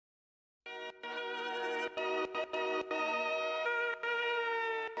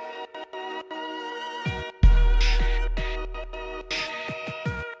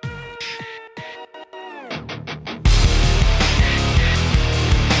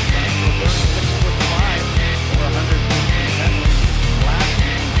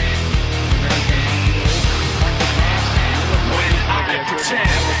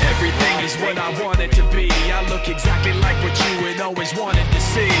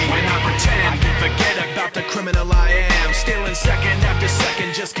and I pretend. Forget about the criminal I am, stealing second after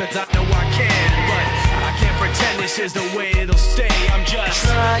second just cause I know I can. But I can't pretend this is the way it'll stay. I'm just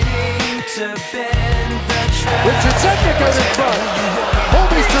trying to bend the track. Richard Sedgwick out in front.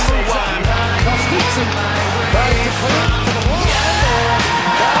 Holmes to move on. Kostitsin tries to clear to the wall.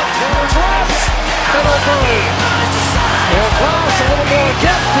 Down Taylor's left. And O'Byrne. And Klaus a little more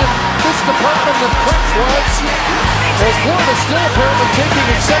depth in this department than Krebs was. As Florida still apparently taking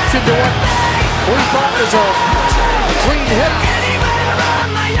exception to what we thought was a clean hit.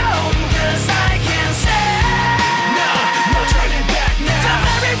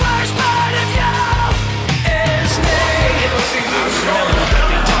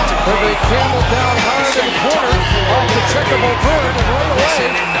 They camel down hard in the corner off the check of O'Byrne, and right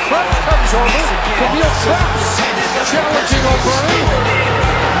away Krebs comes over to Neil Krebs challenging O'Byrne.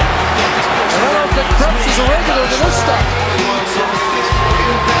 And I don't think Krebs is a regular to this stuff.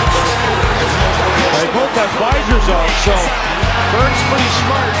 They both have visors on, so Byrne's pretty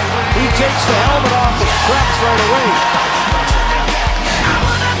smart. He takes the helmet off of Krebs right away.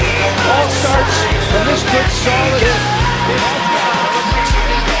 All starts from this good solid hit.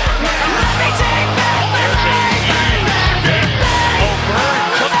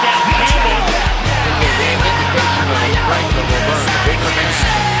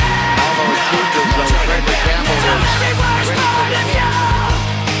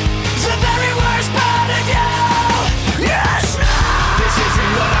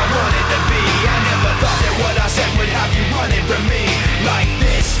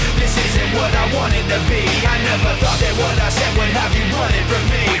 I never thought that what I said would have you running from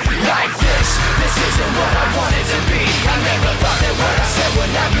me like this. This isn't what I wanted to be. I never thought that what I said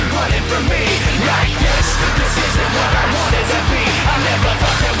would have you running from me like this. This isn't what I wanted to be. I never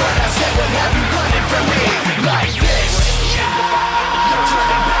thought that what I said would have you running from me.